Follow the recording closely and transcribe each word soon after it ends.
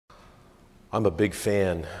I'm a big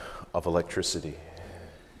fan of electricity.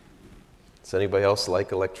 Does anybody else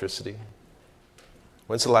like electricity?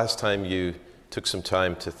 When's the last time you took some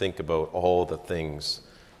time to think about all the things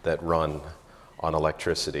that run on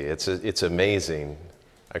electricity? It's amazing.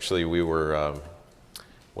 Actually,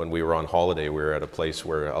 when we were on holiday, we were at a place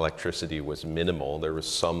where electricity was minimal. There was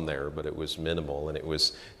some there, but it was minimal, and it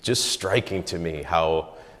was just striking to me how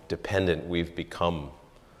dependent we've become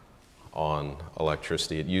on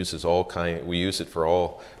electricity. We use it for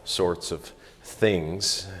all sorts of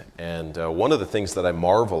things, and one of the things that I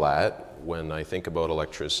marvel at when I think about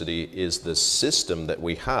electricity is the system that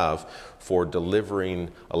we have for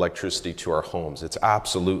delivering electricity to our homes. It's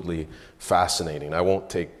absolutely fascinating. I won't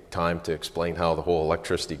take time to explain how the whole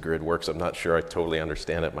electricity grid works. I'm not sure I totally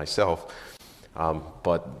understand it myself,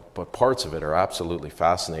 but parts of it are absolutely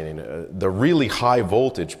fascinating. The really high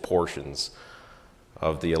voltage portions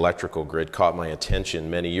of the electrical grid caught my attention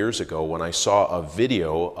many years ago when I saw a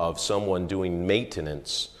video of someone doing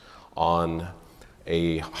maintenance on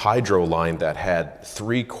a hydro line that had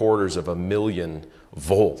 750,000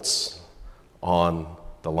 volts on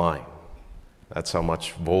the line. That's how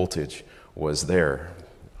much voltage was there.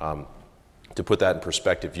 To put that in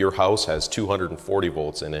perspective, your house has 240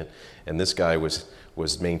 volts in it, and this guy was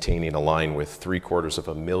maintaining a line with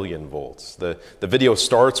 750,000 volts. The video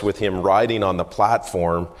starts with him riding on the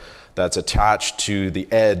platform that's attached to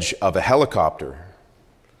the edge of a helicopter.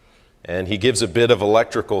 And he gives a bit of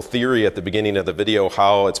electrical theory at the beginning of the video,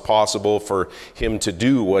 how it's possible for him to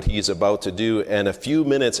do what he's about to do. And a few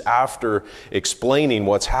minutes after explaining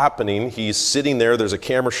what's happening, he's sitting there, there's a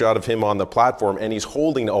camera shot of him on the platform, and he's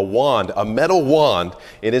holding a wand, a metal wand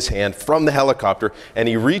in his hand from the helicopter, and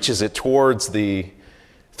he reaches it towards the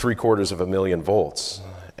 750,000 volts.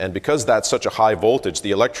 And because that's such a high voltage, the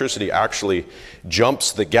electricity actually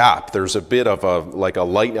jumps the gap. There's a bit of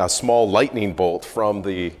a small lightning bolt from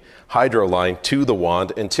the hydro line to the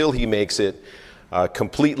wand until he makes it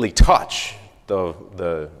completely touch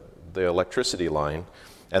the electricity line.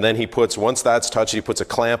 And then once that's touched, he puts a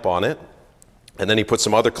clamp on it. And then he puts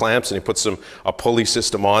some other clamps, and he puts a pulley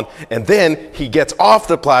system on. And then he gets off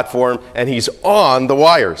the platform and he's on the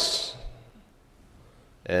wires.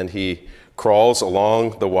 And he crawls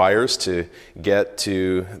along the wires to get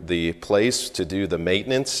to the place to do the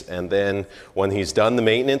maintenance, and then when he's done the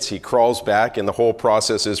maintenance, he crawls back and the whole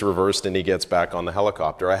process is reversed and he gets back on the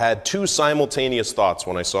helicopter. I had two simultaneous thoughts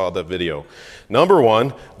when I saw the video. Number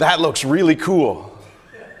one, that looks really cool.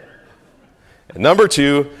 And number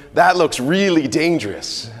two, that looks really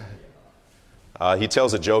dangerous. He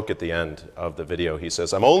tells a joke at the end of the video. He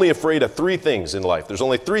says, "I'm only afraid of three things in life. There's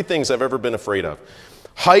only three things I've ever been afraid of: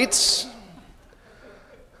 heights,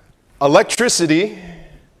 electricity,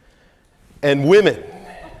 and women."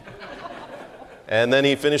 And then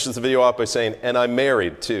he finishes the video off by saying, "And I'm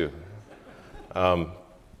married too." And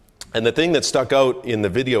the thing that stuck out in the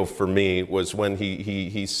video for me was when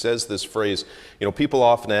he says this phrase. You know, people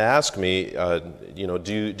often ask me,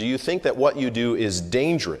 do you think that what you do is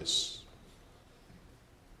dangerous?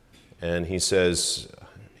 And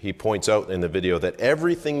he points out in the video that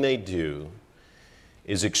everything they do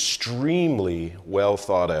is extremely well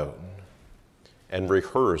thought out and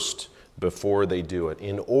rehearsed before they do it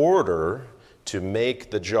in order to make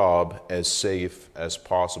the job as safe as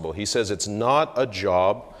possible. He says it's not a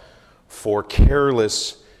job for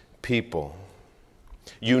careless people.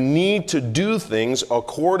 You need to do things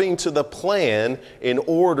according to the plan in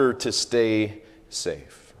order to stay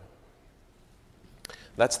safe.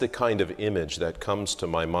 That's the kind of image that comes to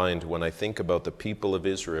my mind when I think about the people of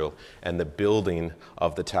Israel and the building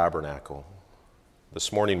of the tabernacle.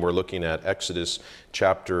 This morning we're looking at Exodus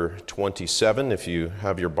chapter 27. If you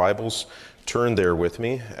have your Bibles, turn there with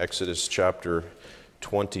me. Exodus chapter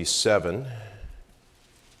 27.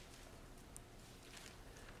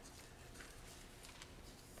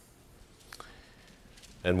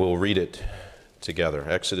 And we'll read it together.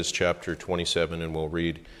 Exodus chapter 27, and we'll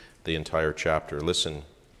read the entire chapter. Listen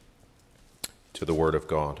to the word of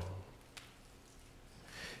God.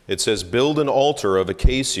 It says, "Build an altar of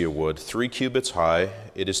acacia wood, 3 cubits high.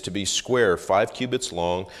 It is to be square, 5 cubits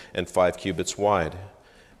long, and 5 cubits wide.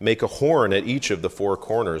 Make a horn at each of the 4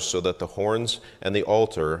 corners, so that the horns and the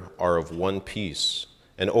altar are of one piece.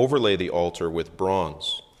 And overlay the altar with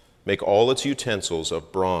bronze. Make all its utensils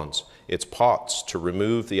of bronze, its pots to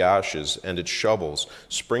remove the ashes, and its shovels,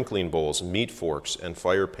 sprinkling bowls, meat forks, and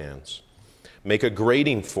fire pans. Make a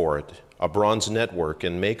grating for it, a bronze network,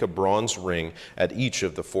 and make a bronze ring at each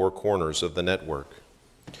of the 4 corners of the network.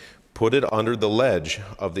 Put it under the ledge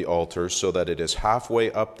of the altar so that it is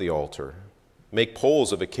halfway up the altar. Make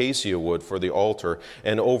poles of acacia wood for the altar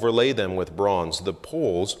and overlay them with bronze. The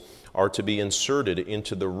poles are to be inserted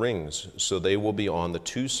into the rings, so they will be on the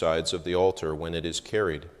two sides of the altar when it is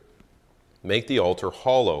carried. Make the altar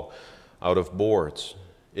hollow out of boards.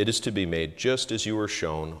 It is to be made just as you were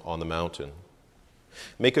shown on the mountain.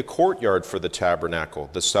 Make a courtyard for the tabernacle.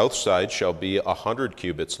 The south side shall be 100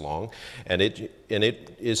 cubits long, and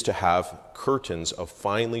it is to have curtains of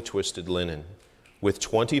finely twisted linen, with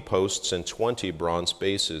 20 posts and 20 bronze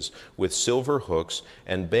bases, with silver hooks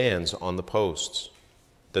and bands on the posts.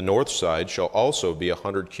 The north side shall also be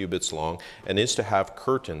 100 cubits long, and is to have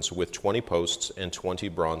curtains with 20 posts and 20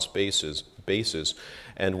 bronze bases,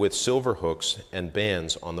 and with silver hooks and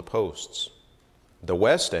bands on the posts. The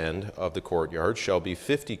west end of the courtyard shall be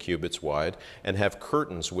 50 cubits wide, and have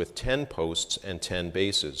curtains with 10 posts and 10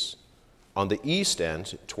 bases. On the east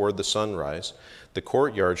end, toward the sunrise, the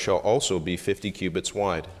courtyard shall also be 50 cubits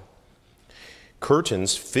wide.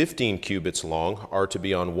 Curtains 15 cubits long are to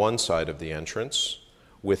be on one side of the entrance,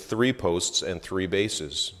 with 3 posts and 3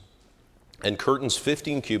 bases. And curtains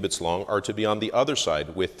 15 cubits long are to be on the other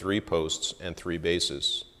side, with 3 posts and 3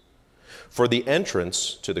 bases. For the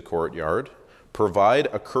entrance to the courtyard, provide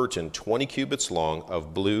a curtain 20 cubits long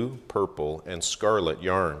of blue, purple, and scarlet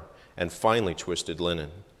yarn, and finely twisted linen,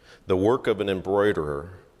 the work of an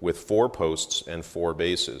embroiderer, with 4 posts and 4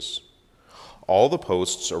 bases. All the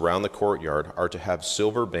posts around the courtyard are to have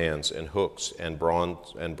silver bands and hooks and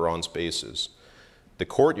bronze bases. The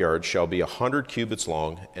courtyard shall be 100 cubits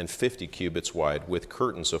long and 50 cubits wide, with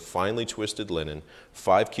curtains of finely twisted linen,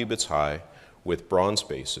 5 cubits high, with bronze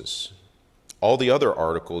bases. All the other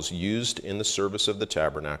articles used in the service of the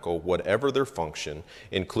tabernacle, whatever their function,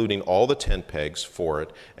 including all the tent pegs for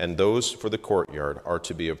it and those for the courtyard, are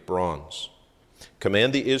to be of bronze.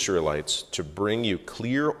 Command the Israelites to bring you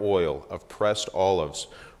clear oil of pressed olives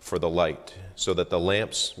for the light, so that the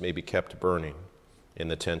lamps may be kept burning in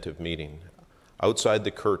the tent of meeting, outside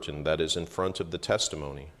the curtain that is in front of the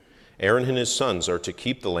testimony. Aaron and his sons are to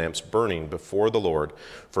keep the lamps burning before the Lord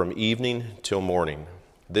from evening till morning.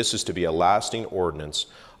 This is to be a lasting ordinance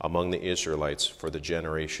among the Israelites for the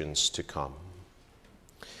generations to come.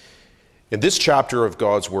 In this chapter of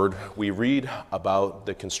God's Word, we read about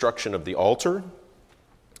the construction of the altar,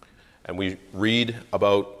 and we read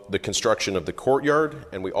about the construction of the courtyard,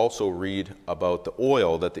 and we also read about the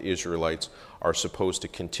oil that the Israelites are supposed to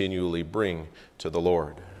continually bring to the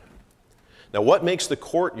Lord. Now, what makes the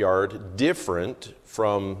courtyard different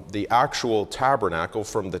from the actual tabernacle,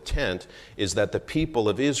 from the tent, is that the people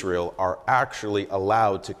of Israel are actually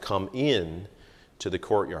allowed to come in to the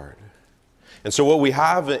courtyard. And so what we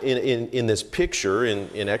have in this picture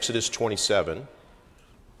in Exodus 27,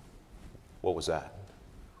 what was that?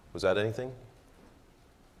 Was that anything?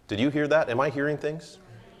 Did you hear that? Am I hearing things?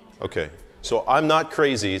 Okay. So I'm not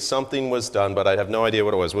crazy. Something was done, but I have no idea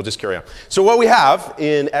what it was. We'll just carry on. So what we have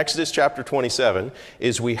in Exodus chapter 27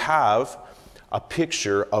 is we have a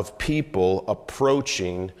picture of people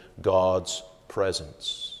approaching God's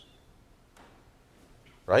presence.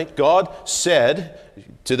 Right? God said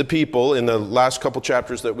to the people in the last couple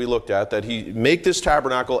chapters that we looked at that He make this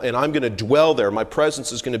tabernacle and I'm going to dwell there. My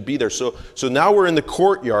presence is going to be there. So now we're in the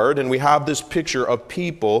courtyard and we have this picture of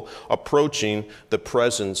people approaching the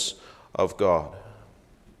presence of God.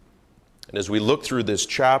 And as we look through this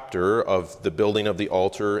chapter of the building of the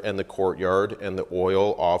altar and the courtyard and the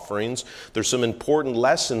oil offerings, there's some important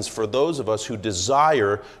lessons for those of us who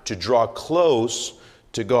desire to draw close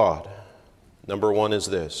to God. Number one is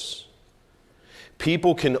this: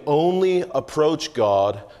 people can only approach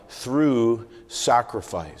God through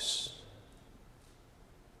sacrifice.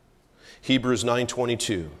 Hebrews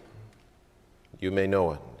 9:22, you may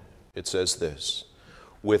know it. It says this: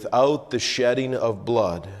 without the shedding of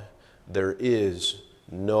blood, there is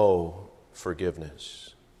no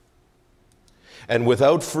forgiveness. And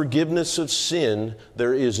without forgiveness of sin,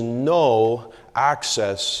 there is no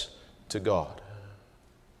access to God.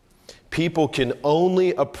 People can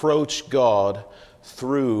only approach God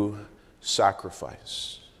through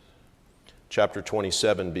sacrifice. Chapter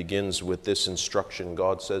 27 begins with this instruction.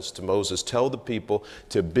 God says to Moses, tell the people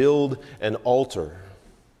to build an altar.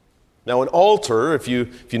 Now, an altar, if you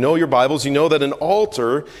know your Bibles, you know that an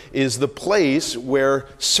altar is the place where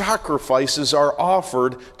sacrifices are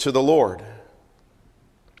offered to the Lord.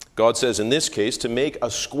 God says in this case to make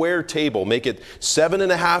a square table, make it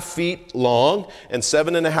 7.5 feet long and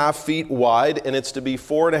 7.5 feet wide, and it's to be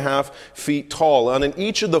 4.5 feet tall. And in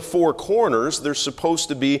each of the 4 corners, there's supposed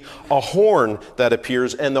to be a horn that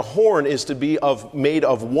appears, and the horn is to be made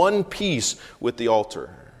of one piece with the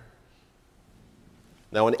altar.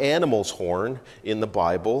 Now, an animal's horn in the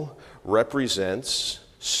Bible represents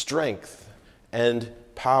strength and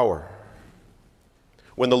power.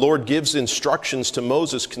 When the Lord gives instructions to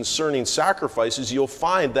Moses concerning sacrifices, you'll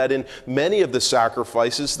find that in many of the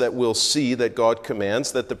sacrifices that we'll see that God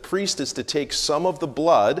commands, that the priest is to take some of the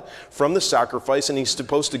blood from the sacrifice, and he's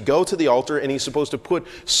supposed to go to the altar, and he's supposed to put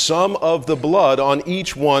some of the blood on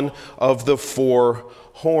each one of the 4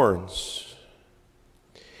 horns.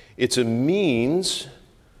 It's a means,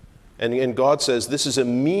 and God says this is a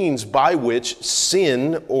means by which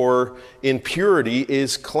sin or impurity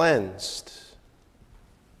is cleansed.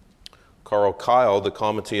 Carl Kyle, the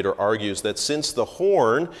commentator, argues that since the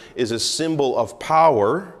horn is a symbol of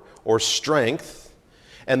power or strength,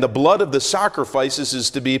 and the blood of the sacrifices is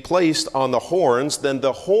to be placed on the horns, then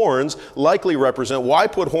the horns likely represent, why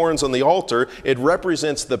put horns on the altar? It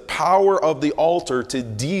represents the power of the altar to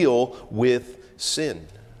deal with sin.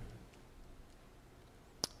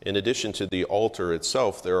 In addition to the altar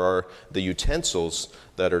itself, there are the utensils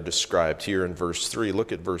that are described here in verse 3.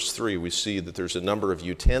 Look at verse 3. We see that there's a number of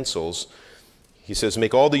utensils. He says,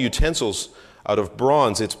 make all the utensils out of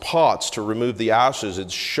bronze, its pots to remove the ashes,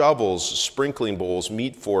 its shovels, sprinkling bowls,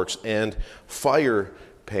 meat forks, and fire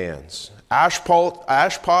pans. Ash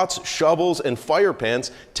pots, shovels, and fire pans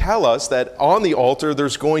tell us that on the altar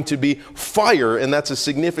there's going to be fire, and that's a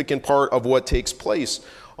significant part of what takes place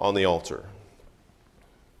on the altar.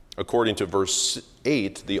 According to verse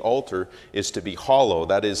 8, the altar is to be hollow.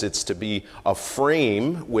 That is, it's to be a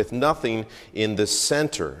frame with nothing in the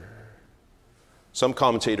center. Some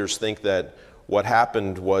commentators think that what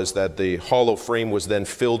happened was that the hollow frame was then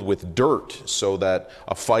filled with dirt so that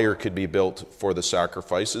a fire could be built for the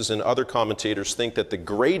sacrifices. And other commentators think that the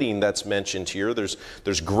grating that's mentioned here, there's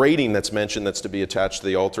grating that's mentioned that's to be attached to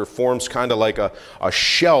the altar, forms kind of like a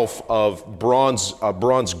shelf of a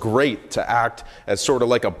bronze grate to act as sort of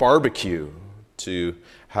like a barbecue to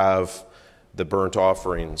have the burnt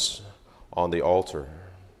offerings on the altar.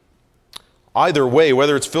 Either way,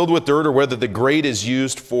 whether it's filled with dirt or whether the grate is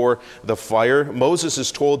used for the fire, Moses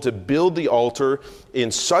is told to build the altar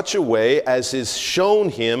in such a way as is shown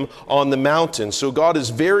him on the mountain. So God is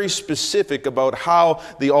very specific about how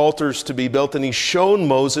the altar is to be built, and he's shown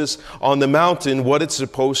Moses on the mountain what it's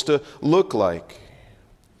supposed to look like.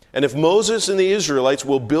 And if Moses and the Israelites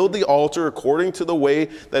will build the altar according to the way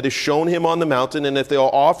that is shown him on the mountain, and if they'll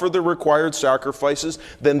offer the required sacrifices,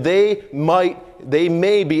 then they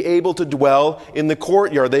may be able to dwell in the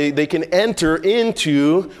courtyard. They can enter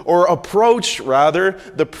into, or approach rather,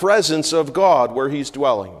 the presence of God where he's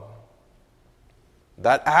dwelling.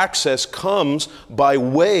 That access comes by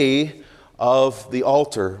way of the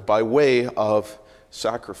altar, by way of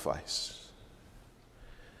sacrifice.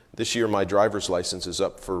 This year, my driver's license is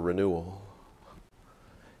up for renewal.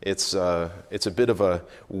 It's a bit of a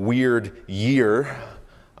weird year.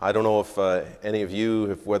 I don't know if any of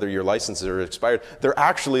you, whether your licenses are expired. They're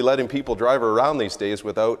actually letting people drive around these days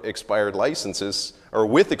without expired licenses, or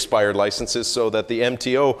with expired licenses, so that the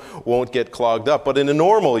MTO won't get clogged up. But in a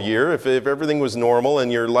normal year, if everything was normal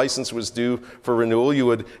and your license was due for renewal, you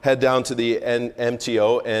would head down to the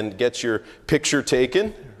MTO and get your picture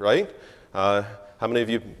taken, right? How many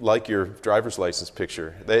of you like your driver's license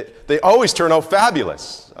picture? They always turn out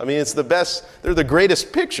fabulous. I mean, it's the best. They're the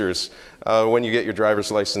greatest pictures when you get your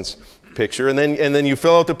driver's license picture. And then you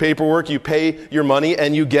fill out the paperwork, you pay your money,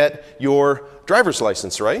 and you get your driver's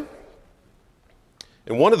license, right?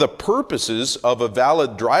 And one of the purposes of a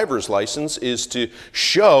valid driver's license is to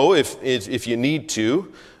show, if you need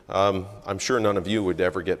to, I'm sure none of you would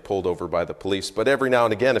ever get pulled over by the police, but every now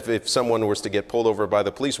and again, if someone was to get pulled over by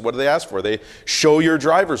the police, what do they ask for? They show your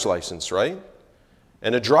driver's license, right?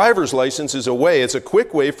 And a driver's license is it's a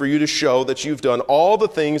quick way for you to show that you've done all the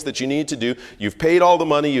things that you need to do. You've paid all the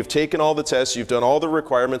money, you've taken all the tests, you've done all the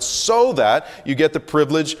requirements so that you get the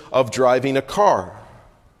privilege of driving a car.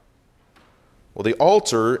 Well, the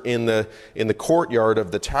altar in the courtyard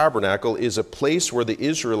of the tabernacle is a place where the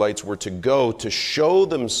Israelites were to go to show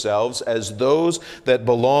themselves as those that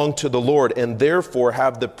belong to the Lord, and therefore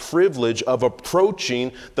have the privilege of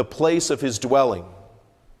approaching the place of his dwelling.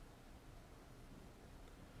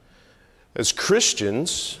 As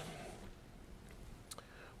Christians,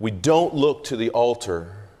 we don't look to the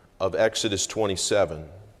altar of Exodus 27.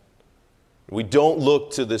 We don't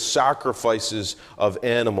look to the sacrifices of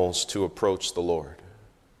animals to approach the Lord.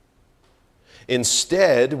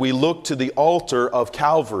 Instead, we look to the altar of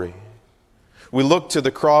Calvary. We look to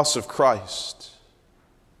the cross of Christ.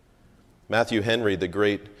 Matthew Henry, the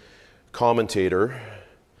great commentator,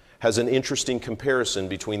 has an interesting comparison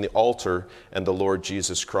between the altar and the Lord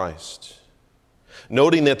Jesus Christ.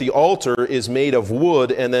 Noting that the altar is made of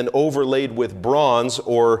wood and then overlaid with bronze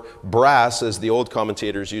or brass, as the old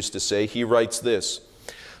commentators used to say, he writes this: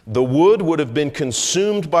 "The wood would have been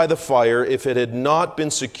consumed by the fire if it had not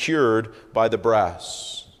been secured by the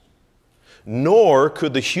brass. Nor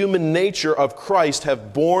could the human nature of Christ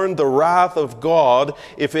have borne the wrath of God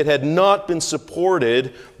if it had not been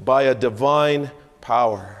supported by a divine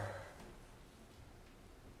power."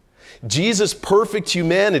 Jesus' perfect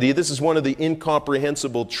humanity, this is one of the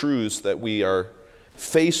incomprehensible truths that we are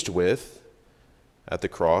faced with at the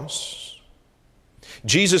cross.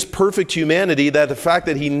 Jesus' perfect humanity, that the fact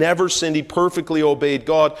that he never sinned, he perfectly obeyed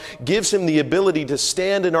God, gives him the ability to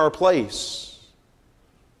stand in our place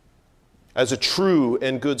as a true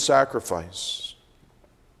and good sacrifice.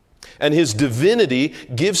 And his divinity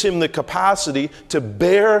gives him the capacity to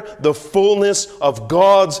bear the fullness of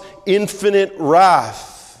God's infinite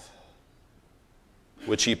wrath,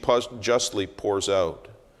 which he justly pours out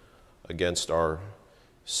against our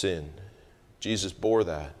sin. Jesus bore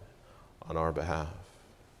that on our behalf.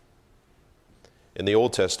 In the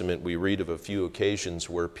Old Testament, we read of a few occasions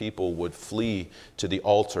where people would flee to the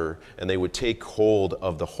altar and they would take hold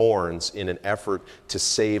of the horns in an effort to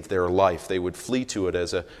save their life. They would flee to it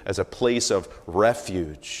as a place of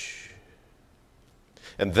refuge.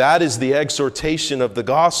 And that is the exhortation of the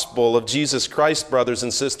gospel of Jesus Christ, brothers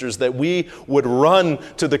and sisters, that we would run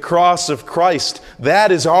to the cross of Christ.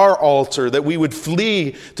 That is our altar, that we would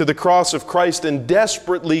flee to the cross of Christ and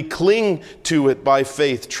desperately cling to it by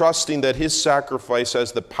faith, trusting that his sacrifice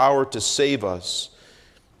has the power to save us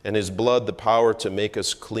and his blood the power to make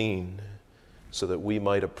us clean, so that we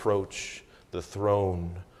might approach the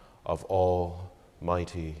throne of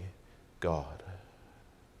Almighty God.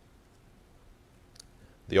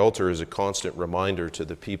 The altar is a constant reminder to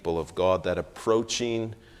the people of God that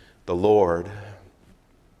approaching the Lord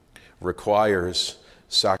requires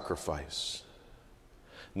sacrifice.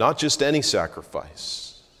 Not just any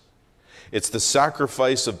sacrifice. It's the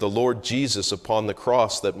sacrifice of the Lord Jesus upon the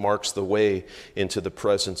cross that marks the way into the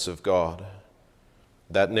presence of God.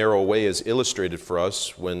 That narrow way is illustrated for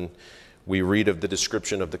us when we read of the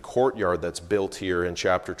description of the courtyard that's built here in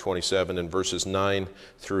chapter 27 in verses 9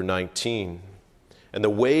 through 19. And the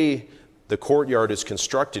way the courtyard is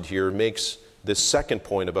constructed here makes this second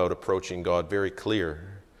point about approaching God very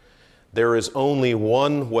clear. There is only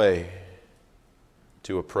one way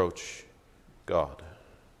to approach God.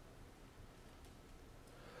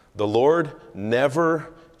 The Lord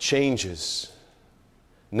never changes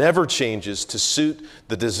to suit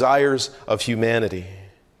the desires of humanity.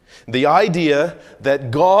 The idea that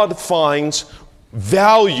God finds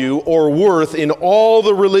value or worth in all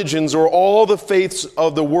the religions or all the faiths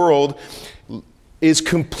of the world is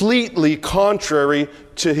completely contrary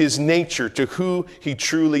to his nature, to who he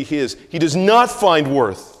truly is. He does not find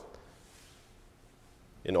worth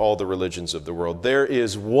in all the religions of the world. There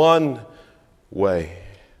is one way,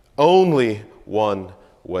 only one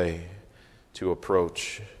way to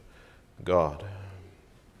approach God.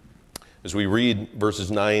 As we read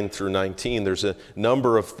verses 9 through 19, there's a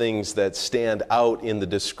number of things that stand out in the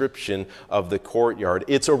description of the courtyard.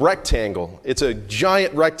 It's a rectangle. It's a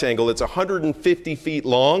giant rectangle. It's 150 feet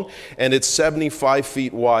long and it's 75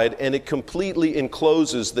 feet wide, and it completely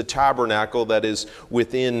encloses the tabernacle that is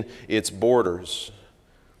within its borders.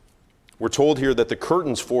 We're told here that the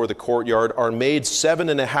curtains for the courtyard are made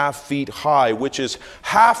 7.5 feet high, which is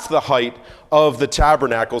half the height of the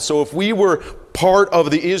tabernacle. So if we were part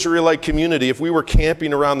of the Israelite community, if we were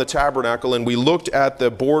camping around the tabernacle and we looked at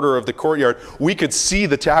the border of the courtyard, we could see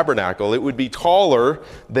the tabernacle. It would be taller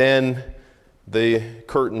than the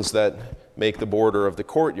curtains that make the border of the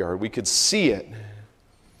courtyard. We could see it.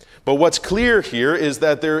 But what's clear here is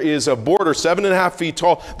that there is a border 7.5 feet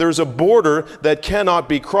tall. There's a border that cannot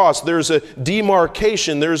be crossed. There's a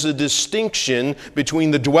demarcation. There's a distinction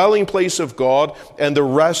between the dwelling place of God and the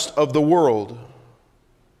rest of the world.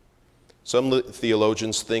 Some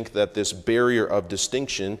theologians think that this barrier of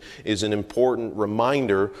distinction is an important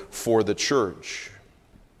reminder for the church.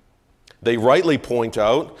 They rightly point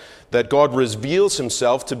out that God reveals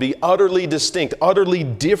himself to be utterly distinct, utterly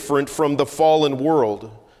different from the fallen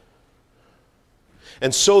world.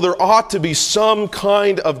 And so there ought to be some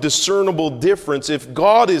kind of discernible difference. If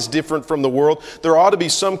God is different from the world, there ought to be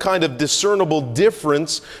some kind of discernible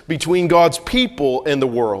difference between God's people and the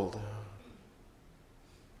world.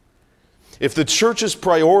 If the church's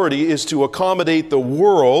priority is to accommodate the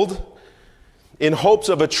world in hopes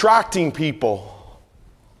of attracting people,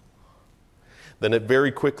 then it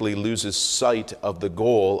very quickly loses sight of the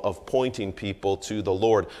goal of pointing people to the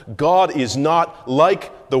Lord. God is not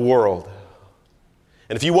like the world.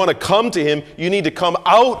 And if you want to come to him, you need to come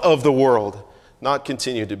out of the world, not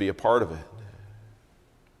continue to be a part of it.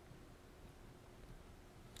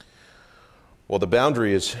 Well, the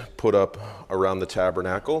boundary is put up around the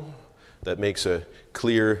tabernacle that makes a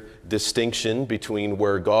clear distinction between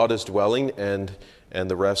where God is dwelling and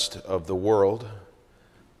the rest of the world.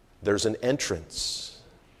 There's an entrance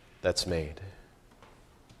that's made.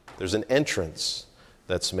 There's an entrance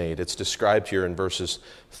that's made. It's described here in verses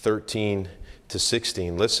 13 to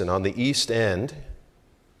 16. Listen, on the east end,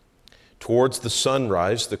 towards the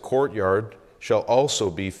sunrise, the courtyard shall also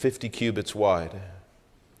be 50 cubits wide.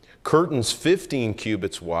 Curtains 15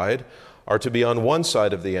 cubits wide are to be on one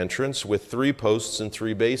side of the entrance with 3 posts and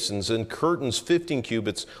 3 basins, and curtains 15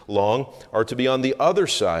 cubits long are to be on the other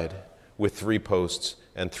side with 3 posts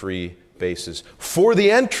and 3 bases. For the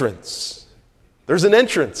entrance, there's an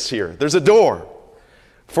entrance here, there's a door.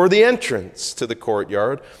 For the entrance to the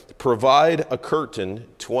courtyard, provide a curtain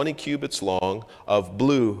 20 cubits long of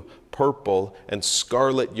blue, purple, and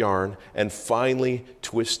scarlet yarn, and finely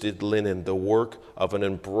twisted linen, the work of an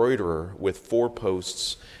embroiderer, with 4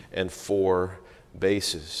 posts and 4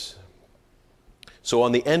 bases. So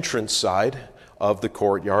on the entrance side of the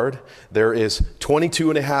courtyard, there is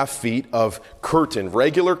 22.5 feet of curtain,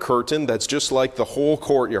 regular curtain that's just like the whole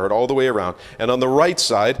courtyard all the way around. And on the right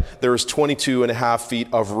side, there is 22.5 feet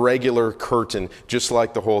of regular curtain, just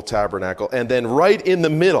like the whole tabernacle. And then right in the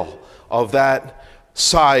middle of that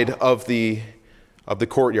side of the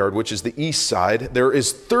courtyard, which is the east side, there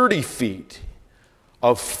is 30 feet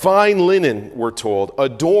of fine linen, we're told,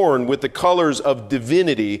 adorned with the colors of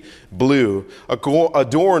divinity, blue,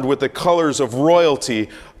 adorned with the colors of royalty,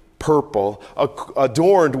 purple,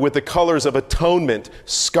 adorned with the colors of atonement,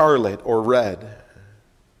 scarlet or red.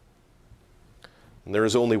 And there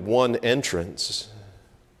is only one entrance,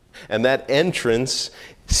 and that entrance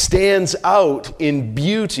stands out in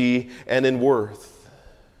beauty and in worth.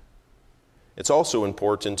 It's also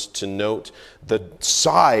important to note the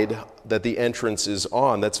side that the entrance is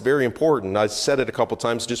on. That's very important. I said it a couple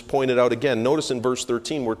times, just point it out again. Notice in verse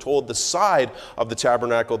 13, we're told the side of the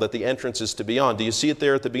tabernacle that the entrance is to be on. Do you see it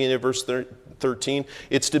there at the beginning of verse 13?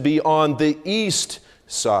 It's to be on the east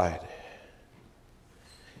side.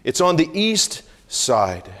 It's on the east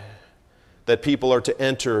side that people are to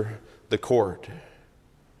enter the courtyard.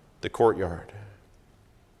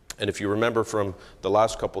 And if you remember from the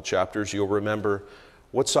last couple chapters, you'll remember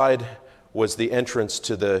what side was the entrance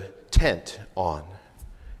to the tent on.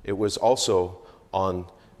 It was also on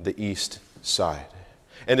the east side.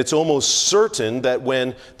 And it's almost certain that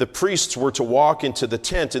when the priests were to walk into the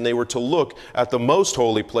tent and they were to look at the most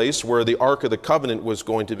holy place where the Ark of the Covenant was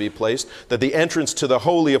going to be placed, that the entrance to the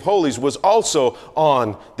Holy of Holies was also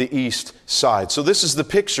on the east side. So this is the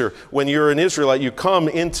picture. When you're an Israelite, you come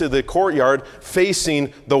into the courtyard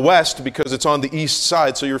facing the west because it's on the east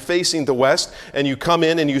side. So you're facing the west and you come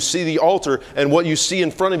in and you see the altar, and what you see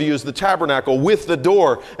in front of you is the tabernacle with the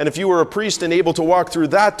door. And if you were a priest and able to walk through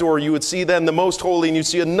that door, you would see then the most holy, and you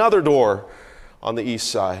see another door on the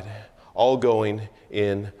east side, all going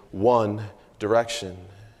in one direction.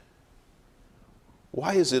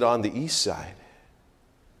 Why is it on the east side?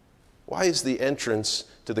 Why is the entrance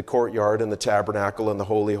to the courtyard and the tabernacle and the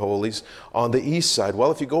Holy of Holies on the east side?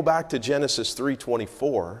 Well, if you go back to Genesis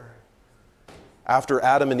 3:24, after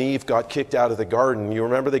Adam and Eve got kicked out of the garden, you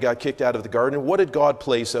remember they got kicked out of the garden? What did God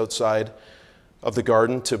place outside of the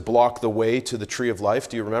garden to block the way to the tree of life?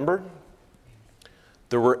 Do you remember?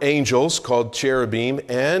 There were angels called cherubim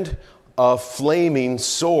and a flaming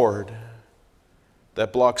sword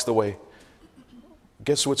that blocks the way.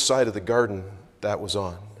 Guess which side of the garden that was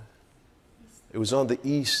on? It was on the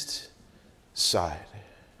east side.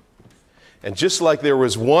 And just like there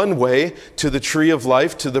was one way to the tree of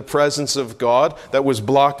life, to the presence of God, that was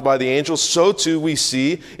blocked by the angels, so too we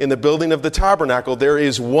see in the building of the tabernacle. There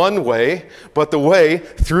is one way, but the way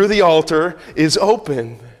through the altar is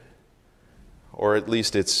open. Or at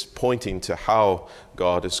least it's pointing to how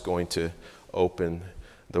God is going to open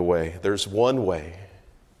the way. There's one way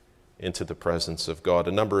into the presence of God.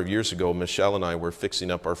 A number of years ago, Michelle and I were fixing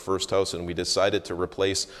up our first house, and we decided to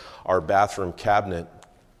replace our bathroom cabinet.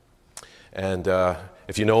 And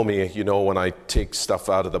if you know me, you know when I take stuff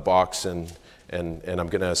out of the box and I'm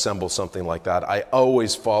going to assemble something like that, I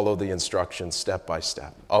always follow the instructions step by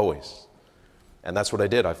step, always. And that's what I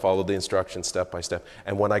did. I followed the instructions step by step.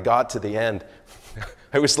 And when I got to the end,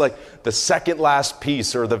 it was like the second last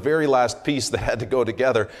piece or the very last piece that had to go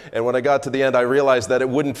together. And when I got to the end, I realized that it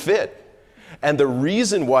wouldn't fit. And the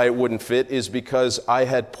reason why it wouldn't fit is because I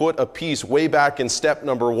had put a piece way back in step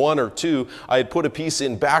number 1 or 2. I had put a piece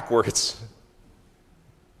in backwards.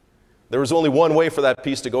 There was only one way for that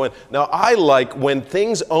piece to go in. Now, I like when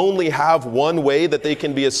things only have one way that they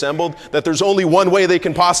can be assembled, that there's only one way they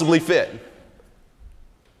can possibly fit.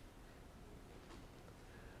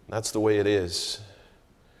 That's the way it is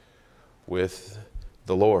with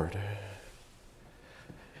the Lord.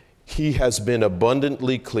 He has been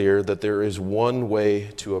abundantly clear that there is one way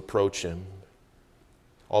to approach Him.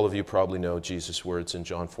 All of you probably know Jesus' words in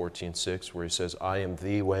John 14:6, where He says, I am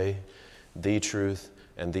the way, the truth,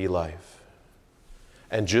 and the life.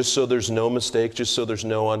 And just so there's no mistake, just so there's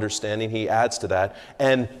no understanding, He adds to that,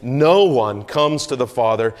 and no one comes to the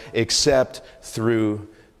Father except through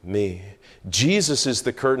me. Jesus is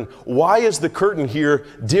the curtain. Why is the curtain here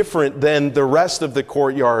different than the rest of the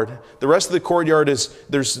courtyard? The rest of the courtyard is,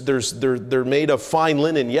 they're made of fine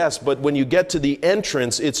linen, yes, but when you get to the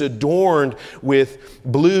entrance, it's adorned with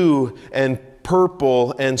blue and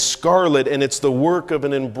purple and scarlet, and it's the work of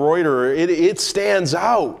an embroiderer. It stands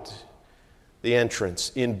out, the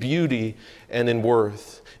entrance, in beauty and in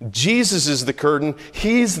worth. Jesus is the curtain,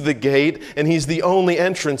 He's the gate, and He's the only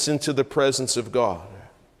entrance into the presence of God.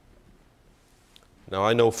 Now,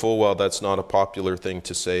 I know full well that's not a popular thing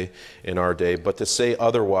to say in our day, but to say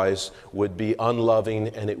otherwise would be unloving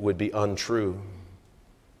and it would be untrue.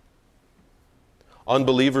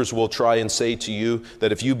 Unbelievers will try and say to you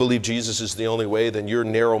that if you believe Jesus is the only way, then you're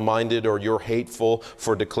narrow-minded or you're hateful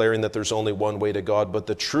for declaring that there's only one way to God. But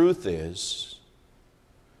the truth is,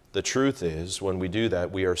 when we do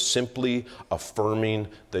that, we are simply affirming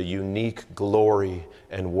the unique glory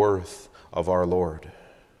and worth of our Lord.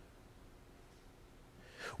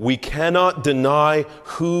 We cannot deny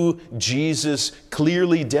who Jesus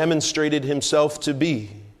clearly demonstrated Himself to be.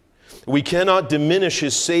 We cannot diminish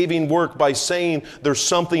His saving work by saying there's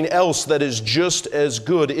something else that is just as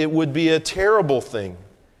good. It would be a terrible thing.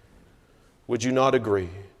 Would you not agree?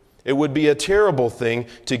 It would be a terrible thing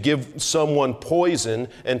to give someone poison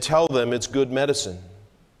and tell them it's good medicine.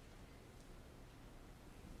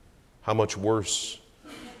 How much worse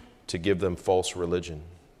to give them false religion?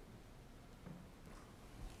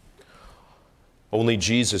 Only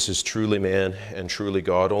Jesus is truly man and truly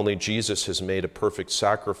God. Only Jesus has made a perfect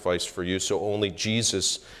sacrifice for you. So only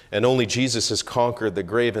Jesus has conquered the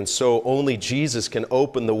grave. And so only Jesus can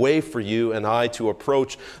open the way for you and I to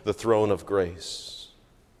approach the throne of grace.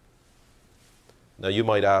 Now you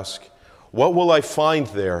might ask, what will I find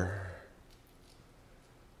there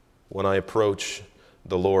when I approach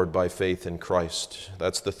the Lord by faith in Christ?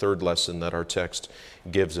 That's the third lesson that our text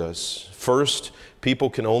gives us. First, people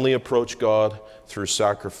can only approach God through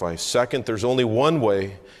sacrifice. Second, there's only one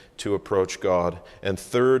way to approach God. And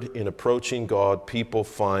third, in approaching God, people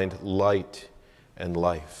find light and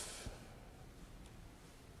life.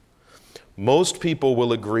 Most people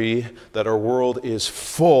will agree that our world is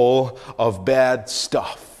full of bad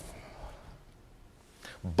stuff,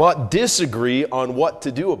 but disagree on what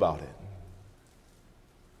to do about it.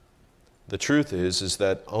 The truth is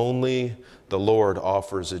that only the Lord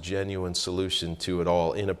offers a genuine solution to it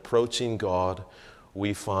all. In approaching God,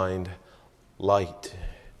 we find light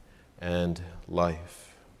and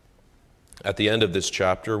life. At the end of this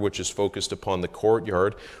chapter, which is focused upon the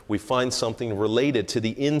courtyard, we find something related to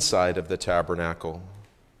the inside of the tabernacle.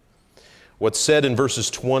 What's said in verses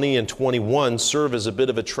 20 and 21 serve as a bit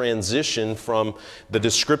of a transition from the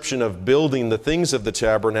description of building the things of the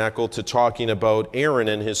tabernacle to talking about Aaron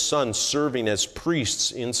and his sons serving as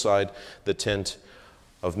priests inside the tent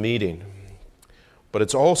of meeting. But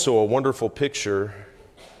it's also a wonderful picture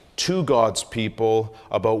to God's people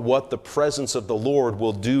about what the presence of the Lord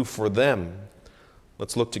will do for them.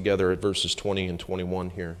 Let's look together at verses 20 and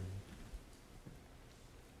 21 here.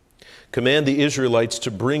 Command the Israelites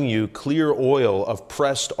to bring you clear oil of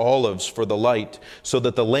pressed olives for the light, so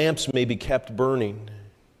that the lamps may be kept burning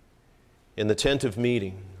in the tent of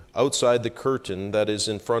meeting. Outside the curtain that is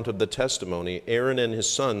in front of the testimony, Aaron and his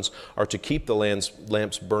sons are to keep the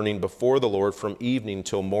lamps burning before the Lord from evening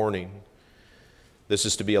till morning. This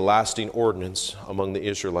is to be a lasting ordinance among the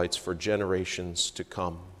Israelites for generations to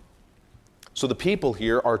come. So the people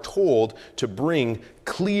here are told to bring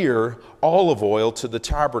clear olive oil to the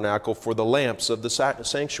tabernacle for the lamps of the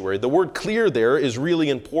sanctuary. The word clear there is really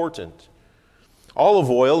important. Olive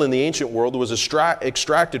oil in the ancient world was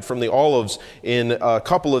extracted from the olives in a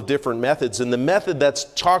couple of different methods. And the method that's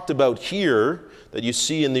talked about here, that you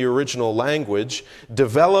see in the original language,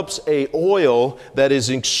 develops an oil that is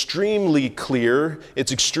extremely clear,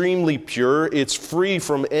 it's extremely pure, it's free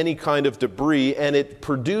from any kind of debris, and it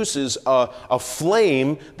produces a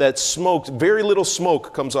flame that smokes. Very little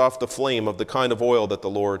smoke comes off the flame of the kind of oil that the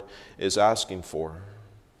Lord is asking for.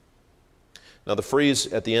 Now, the phrase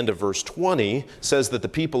at the end of verse 20 says that the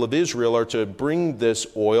people of Israel are to bring this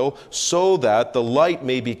oil so that the light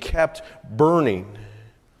may be kept burning.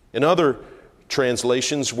 In other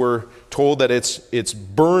translations, we're told that it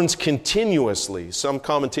burns continuously. Some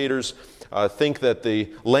commentators think that the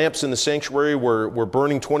lamps in the sanctuary were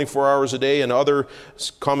burning 24 hours a day, and other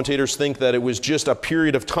commentators think that it was just a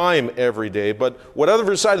period of time every day. But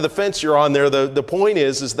whatever side of the fence you're on there, the point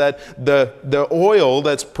is that the oil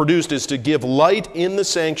that's produced is to give light in the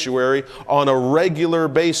sanctuary on a regular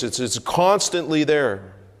basis. It's constantly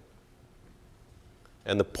there.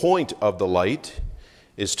 And the point of the light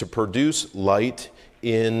is to produce light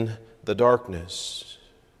in the darkness.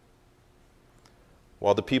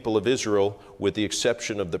 While the people of Israel, with the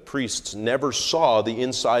exception of the priests, never saw the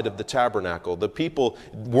inside of the tabernacle. The people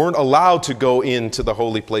weren't allowed to go into the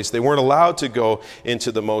holy place. They weren't allowed to go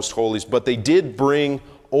into the most holies, but they did bring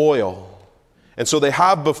oil. And so they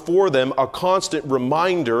have before them a constant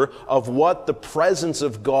reminder of what the presence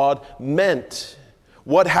of God meant,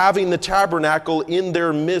 what having the tabernacle in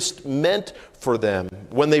their midst meant for them.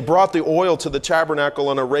 When they brought the oil to the tabernacle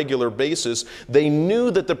on a regular basis, they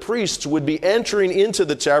knew that the priests would be entering into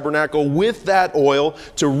the tabernacle with that oil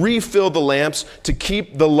to refill the lamps, to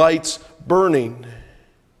keep the lights burning.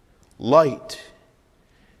 Light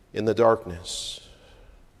in the darkness.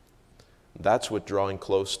 That's what drawing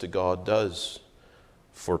close to God does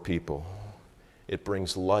for people. It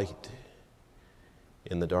brings light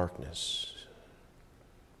in the darkness.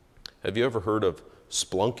 Have you ever heard of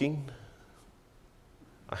splunking?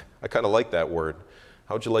 I kind of like that word.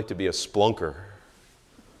 How would you like to be a splunker?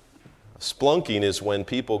 Splunking is when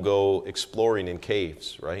people go exploring in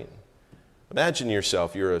caves, right? Imagine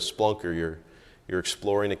yourself, you're a splunker, you're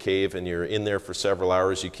exploring a cave and you're in there for several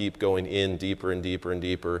hours, you keep going in deeper and deeper and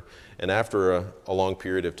deeper, and after a long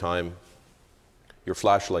period of time, your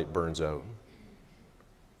flashlight burns out.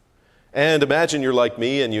 And imagine you're like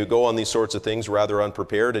me and you go on these sorts of things rather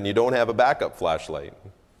unprepared and you don't have a backup flashlight.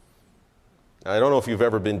 I don't know if you've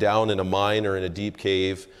ever been down in a mine or in a deep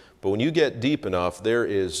cave, but when you get deep enough, there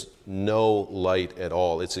is no light at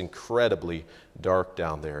all. It's incredibly dark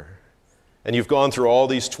down there. And you've gone through all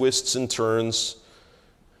these twists and turns,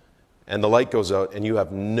 and the light goes out, and you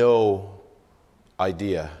have no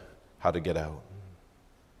idea how to get out.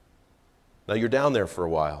 Now you're down there for a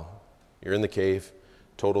while. You're in the cave,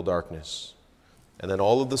 total darkness. And then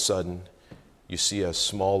all of a sudden, you see a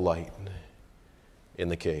small light in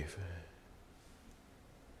the cave.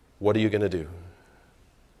 What are you going to do?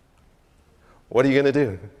 What are you going to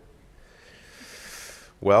do?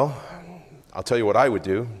 Well, I'll tell you what I would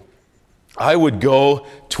do. I would go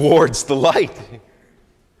towards the light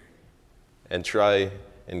and try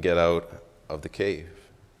and get out of the cave.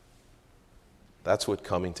 That's what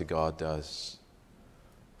coming to God does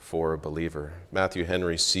for a believer. Matthew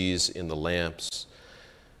Henry sees in the lamps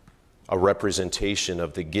a representation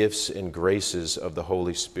of the gifts and graces of the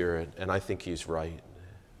Holy Spirit, and I think he's right.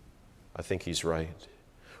 I think he's right.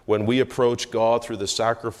 When we approach God through the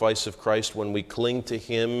sacrifice of Christ, when we cling to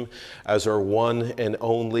Him as our one and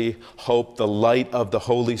only hope, the light of the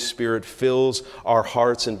Holy Spirit fills our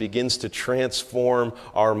hearts and begins to transform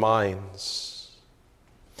our minds.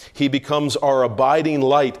 He becomes our abiding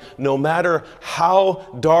light. No matter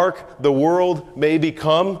how dark the world may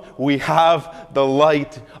become, we have the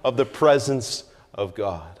light of the presence of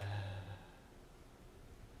God.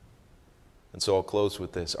 And so I'll close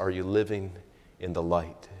with this. Are you living in the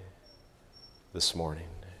light this morning?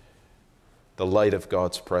 The light of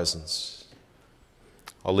God's presence.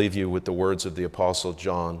 I'll leave you with the words of the Apostle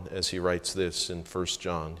John as he writes this in 1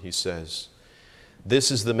 John. He says,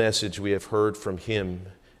 "This is the message we have heard from Him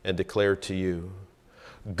and declare to you.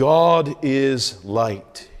 God is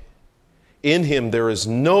light. In Him there is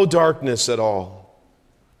no darkness at all.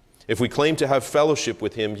 If we claim to have fellowship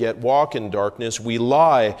with Him, yet walk in darkness, we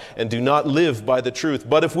lie and do not live by the truth.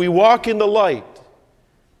 But if we walk in the light,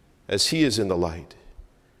 as He is in the light,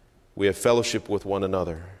 we have fellowship with one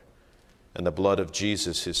another, and the blood of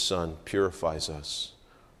Jesus, His Son, purifies us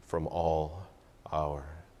from all our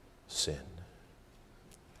sin."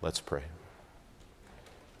 Let's pray.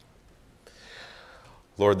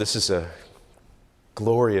 Lord, this is a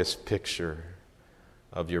glorious picture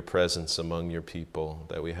of your presence among your people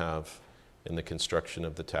that we have in the construction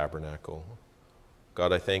of the tabernacle.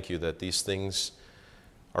 God, I thank you that these things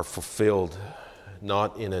are fulfilled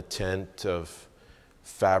not in a tent of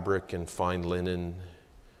fabric and fine linen,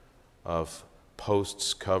 of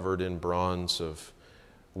posts covered in bronze, of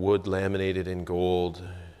wood laminated in gold,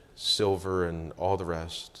 silver, and all the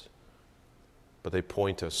rest, but they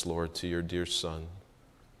point us, Lord, to your dear Son,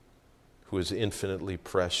 who is infinitely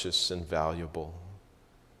precious and valuable.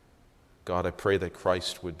 God, I pray that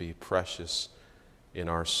Christ would be precious in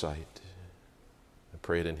our sight. I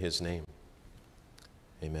pray it in his name.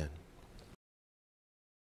 Amen.